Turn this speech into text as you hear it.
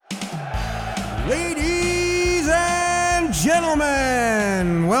Ladies and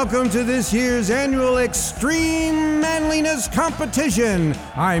gentlemen, welcome to this year's annual Extreme Manliness Competition.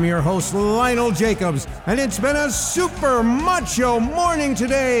 I'm your host, Lionel Jacobs, and it's been a super macho morning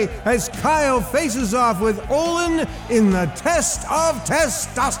today as Kyle faces off with Olin in the test of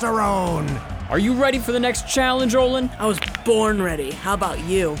testosterone. Are you ready for the next challenge, Olin? I was born ready. How about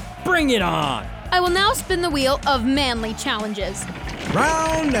you? Bring it on! I will now spin the wheel of manly challenges.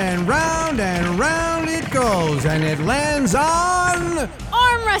 Round and round and round it goes, and it lands on...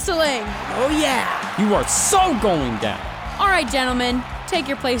 Arm wrestling! Oh yeah! You are so going down. All right, gentlemen, take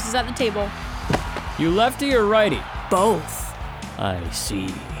your places at the table. You lefty or righty? Both. I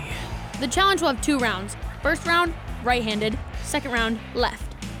see. The challenge will have 2 rounds. First round, right-handed. Second round,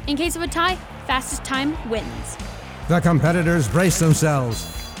 left. In case of a tie, fastest time wins. The competitors brace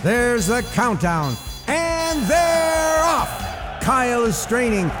themselves. There's the countdown, and they're off! Kyle is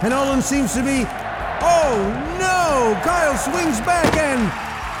straining, and Olin seems to be... Oh, no! Kyle swings back, and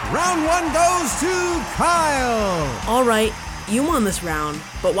round 1 goes to Kyle! All right, you won this round,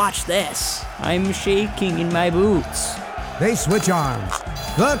 but watch this. I'm shaking in my boots. They switch arms.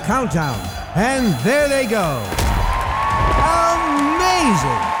 The countdown, and there they go.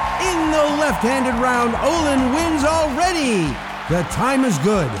 Amazing! In the left-handed round, Olin wins already. The time is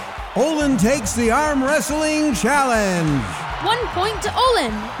good. Olin takes the arm wrestling challenge. 1 point to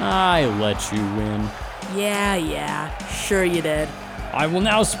Olin. I let you win. Yeah, sure you did. I will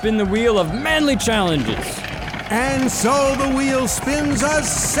now spin the wheel of manly challenges. And so the wheel spins a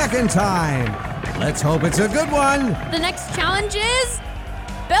second time. Let's hope it's a good one. The next challenge is...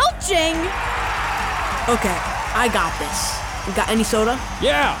 belching. Okay, I got this. You got any soda?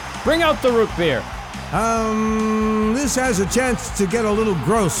 Yeah, bring out the root beer. This has a chance to get a little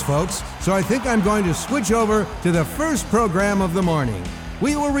gross, folks, so I think I'm going to switch over to the first program of the morning.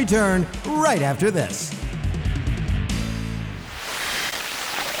 We will return right after this.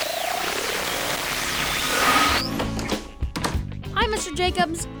 Hi, Mr.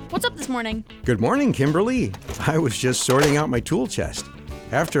 Jacobs. What's up this morning? Good morning, Kimberly. I was just sorting out my tool chest.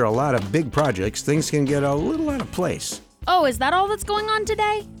 After a lot of big projects, things can get a little out of place. Oh, is that all that's going on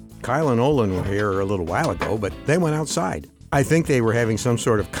today? Kyle and Olin were here a little while ago, but they went outside. I think they were having some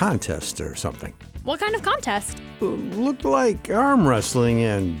sort of contest or something. What kind of contest? Looked like arm wrestling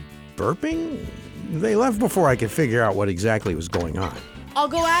and burping. They left before I could figure out what exactly was going on. I'll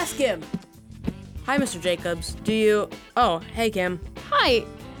go ask him. Hi, Mr. Jacobs. Do you... Oh, hey, Kim. Hi,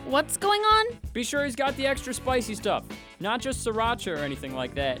 what's going on? Be sure he's got the extra spicy stuff. Not just sriracha or anything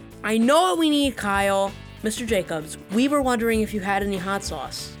like that. I know what we need, Kyle. Mr. Jacobs, we were wondering if you had any hot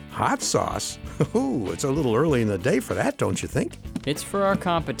sauce. Hot sauce? Ooh, it's a little early in the day for that, don't you think? It's for our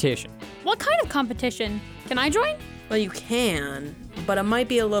competition. What kind of competition? Can I join? Well, you can, but it might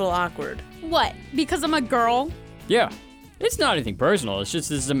be a little awkward. What, because I'm a girl? Yeah, it's not anything personal. It's just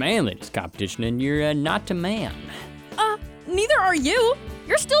this is a manliness competition and you're not a man. Neither are you.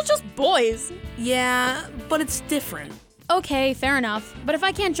 You're still just boys. Yeah, but it's different. Okay, fair enough. But if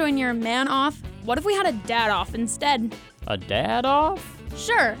I can't join your man off, what if we had a dad off instead? A dad off?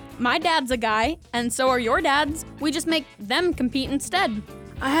 Sure, my dad's a guy, and so are your dads. We just make them compete instead.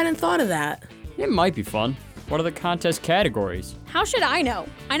 I hadn't thought of that. It might be fun. What are the contest categories? How should I know?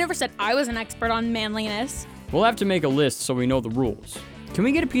 I never said I was an expert on manliness. We'll have to make a list so we know the rules. Can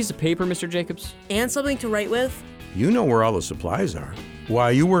we get a piece of paper, Mr. Jacobs? And something to write with? You know where all the supplies are.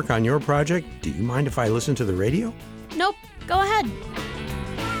 While you work on your project, do you mind if I listen to the radio? Nope, go ahead.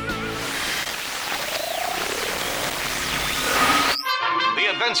 The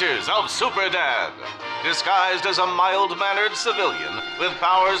Adventures of Super Dad. Disguised as a mild-mannered civilian with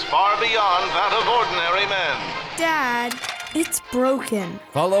powers far beyond that of ordinary men. Dad, it's broken.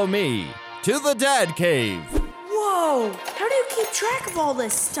 Follow me to the Dad Cave. Whoa! How do you keep track of all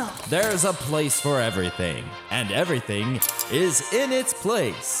this stuff? There's a place for everything, and everything is in its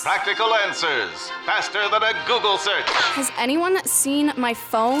place. Practical answers, faster than a Google search. Has anyone seen my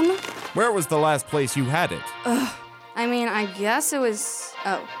phone? Where was the last place you had it? I guess it was...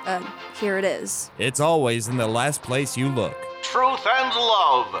 here it is. It's always in the last place you look. Truth and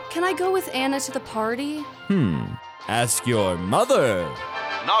love. Can I go with Anna to the party? Ask your mother.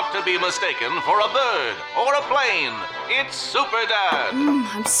 Not to be mistaken for a bird or a plane. It's Super Dad.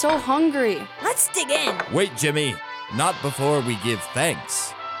 I'm so hungry. Let's dig in. Wait, Jimmy. Not before we give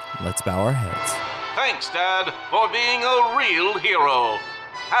thanks. Let's bow our heads. Thanks, Dad, for being a real hero.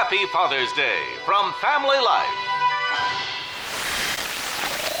 Happy Father's Day from Family Life.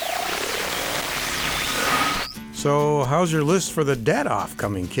 So, how's your list for the dad off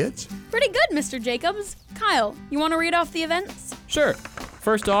coming, kids? Pretty good, Mr. Jacobs. Kyle, you want to read off the events? Sure.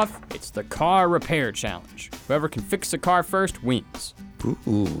 First off, it's the car repair challenge. Whoever can fix the car first wins.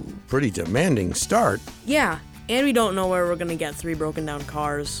 Ooh, pretty demanding start. Yeah, and we don't know where we're gonna get 3 broken down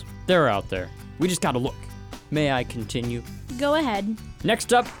cars. They're out there. We just gotta look. May I continue? Go ahead.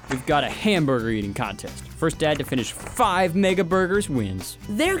 Next up, we've got a hamburger eating contest. First dad to finish 5 mega burgers wins.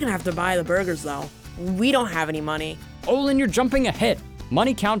 They're gonna have to buy the burgers though. We don't have any money. Olin, you're jumping ahead.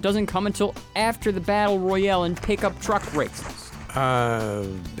 Money count doesn't come until after the Battle Royale and pickup truck races.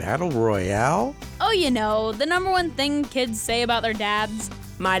 Battle Royale? Oh, you know, the number one thing kids say about their dads.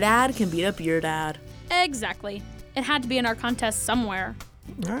 My dad can beat up your dad. Exactly. It had to be in our contest somewhere.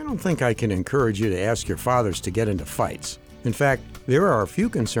 I don't think I can encourage you to ask your fathers to get into fights. In fact, there are a few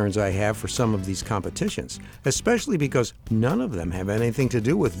concerns I have for some of these competitions, especially because none of them have anything to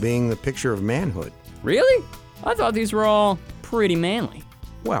do with being the picture of manhood. Really? I thought these were all pretty manly.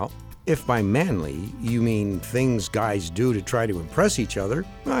 Well, if by manly you mean things guys do to try to impress each other,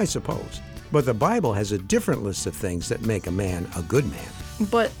 I suppose. But the Bible has a different list of things that make a man a good man.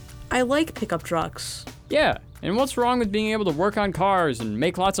 But I like pickup trucks. Yeah, and what's wrong with being able to work on cars and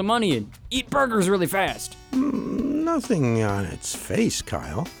make lots of money and eat burgers really fast? Nothing on its face,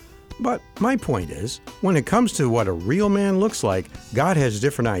 Kyle. But my point is, when it comes to what a real man looks like, God has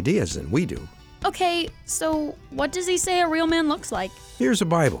different ideas than we do. Okay, so what does he say a real man looks like? Here's a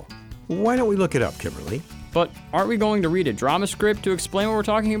Bible. Why don't we look it up, Kimberly? But aren't we going to read a drama script to explain what we're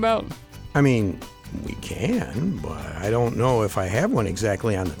talking about? I mean, we can, but I don't know if I have one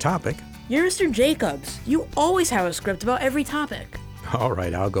exactly on the topic. You're Mr. Jacobs. You always have a script about every topic. All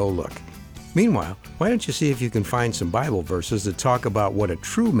right, I'll go look. Meanwhile, why don't you see if you can find some Bible verses that talk about what a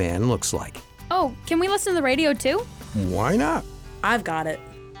true man looks like? Oh, can we listen to the radio too? Why not? I've got it.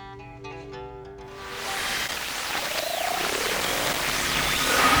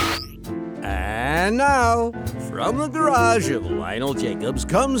 And now, from the garage of Lionel Jacobs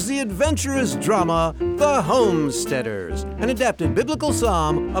comes the adventurous drama, The Homesteaders, an adapted biblical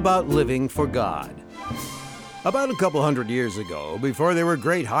psalm about living for God. About a couple hundred years ago, before there were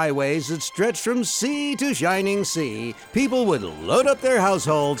great highways that stretched from sea to shining sea, people would load up their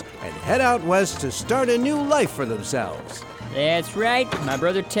households and head out west to start a new life for themselves. That's right, my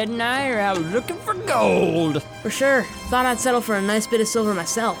brother Ted and I are out looking for gold. For sure. Thought I'd settle for a nice bit of silver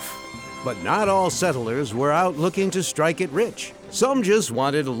myself. But not all settlers were out looking to strike it rich. Some just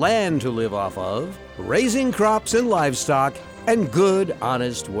wanted land to live off of, raising crops and livestock, and good,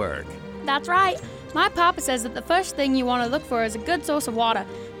 honest work. That's right. My papa says that the first thing you want to look for is a good source of water.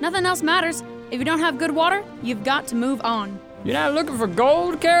 Nothing else matters. If you don't have good water, you've got to move on. You're not looking for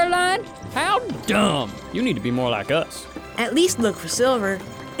gold, Caroline? How dumb. You need to be more like us. At least look for silver.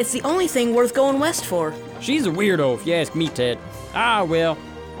 It's the only thing worth going west for. She's a weirdo if you ask me, Ted. Ah, well,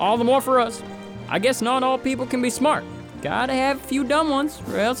 all the more for us. I guess not all people can be smart. Gotta have a few dumb ones,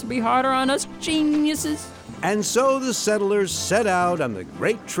 or else it'll be harder on us geniuses. And so the settlers set out on the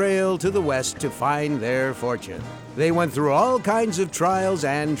great trail to the west to find their fortune. They went through all kinds of trials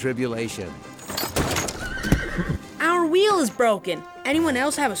and tribulation. Our wheel is broken. Anyone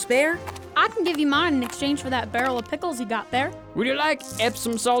else have a spare? I can give you mine in exchange for that barrel of pickles you got there. Would you like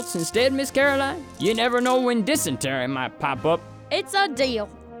Epsom salts instead, Miss Caroline? You never know when dysentery might pop up. It's a deal.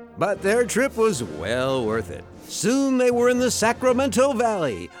 But their trip was well worth it. Soon they were in the Sacramento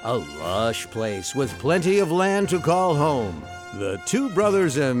Valley, a lush place with plenty of land to call home. The two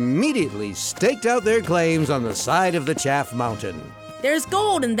brothers immediately staked out their claims on the side of the Chaff Mountain. There's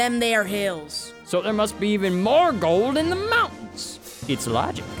gold in them there hills. So there must be even more gold in the mountains. It's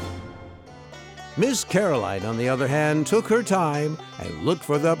logic. Miss Caroline, on the other hand, took her time and looked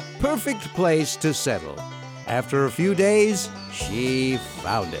for the perfect place to settle. After a few days, she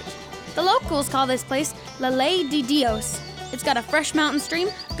found it. The locals call this place La Ley de Dios. It's got a fresh mountain stream,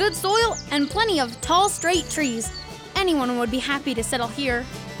 good soil, and plenty of tall, straight trees. Anyone would be happy to settle here.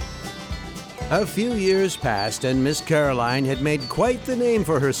 A few years passed, and Miss Caroline had made quite the name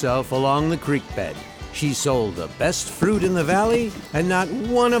for herself along the creek bed. She sold the best fruit in the valley, and not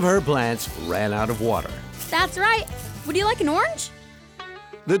one of her plants ran out of water. That's right. Would you like an orange?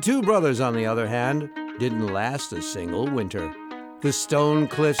 The two brothers, on the other hand, didn't last a single winter. The stone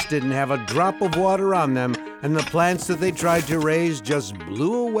cliffs didn't have a drop of water on them, and the plants that they tried to raise just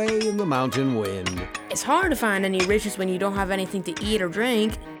blew away in the mountain wind. It's hard to find any riches when you don't have anything to eat or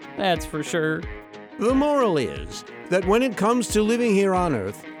drink. That's for sure. The moral is that when it comes to living here on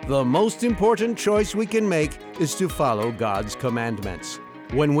earth, the most important choice we can make is to follow God's commandments.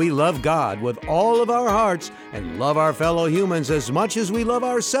 When we love God with all of our hearts and love our fellow humans as much as we love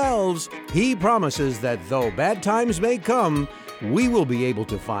ourselves, He promises that though bad times may come, we will be able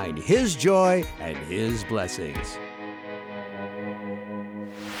to find His joy and His blessings.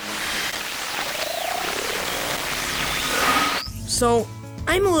 So,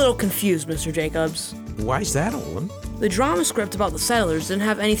 I'm a little confused, Mr. Jacobs. Why's that, Olin? The drama script about the settlers didn't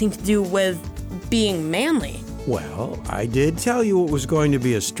have anything to do with being manly. Well, I did tell you it was going to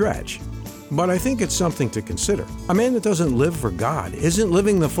be a stretch, but I think it's something to consider. A man that doesn't live for God isn't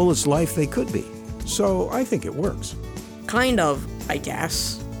living the fullest life they could be. So I think it works. Kind of, I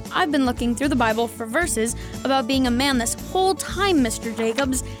guess. I've been looking through the Bible for verses about being a man this whole time, Mr.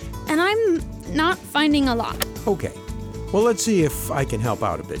 Jacobs, and I'm not finding a lot. Okay. Well, let's see if I can help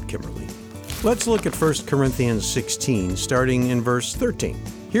out a bit, Kimberly. Let's look at 1 Corinthians 16, starting in verse 13.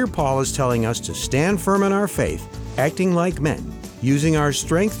 Here Paul is telling us to stand firm in our faith, acting like men, using our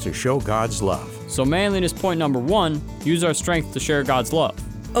strength to show God's love. So manliness point number 1, use our strength to share God's love.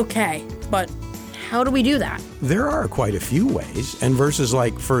 Okay, but how do we do that? There are quite a few ways, and verses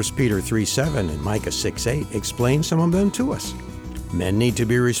like 1 Peter 3:7 and Micah 6:8 explain some of them to us. Men need to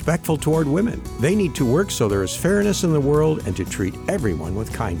be respectful toward women. They need to work so there is fairness in the world and to treat everyone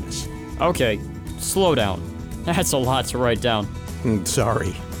with kindness. Okay, slow down. That's a lot to write down.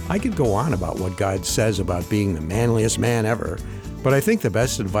 Sorry. I could go on about what God says about being the manliest man ever, but I think the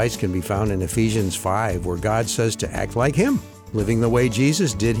best advice can be found in Ephesians 5, where God says to act like Him, living the way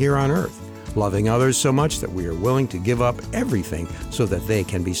Jesus did here on earth, loving others so much that we are willing to give up everything so that they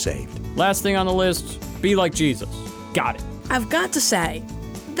can be saved. Last thing on the list, be like Jesus. Got it. I've got to say,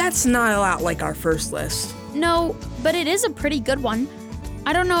 that's not a lot like our first list. No, but it is a pretty good one.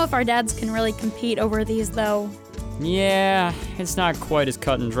 I don't know if our dads can really compete over these, though. Yeah, it's not quite as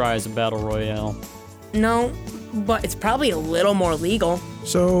cut and dry as a battle royale. No, but it's probably a little more legal.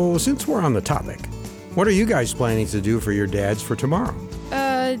 So, since we're on the topic, what are you guys planning to do for your dads for tomorrow?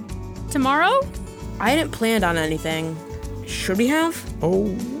 Tomorrow? I hadn't planned on anything. Should we have?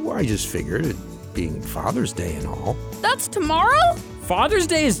 Oh, I just figured it being Father's Day and all. That's tomorrow? Father's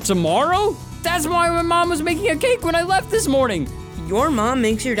Day is tomorrow? That's why my mom was making a cake when I left this morning. Your mom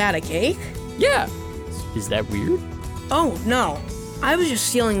makes your dad a cake? Yeah. Is that weird? Oh, no. I was just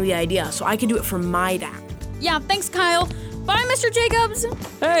stealing the idea so I could do it for my dad. Yeah, thanks, Kyle. Bye, Mr. Jacobs.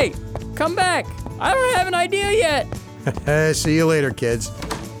 Hey, come back. I don't have an idea yet. See you later, kids.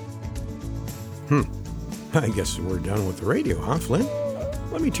 I guess we're done with the radio, huh, Flynn?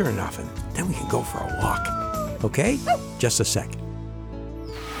 Let me turn it off and then we can go for a walk. Okay? Just a second.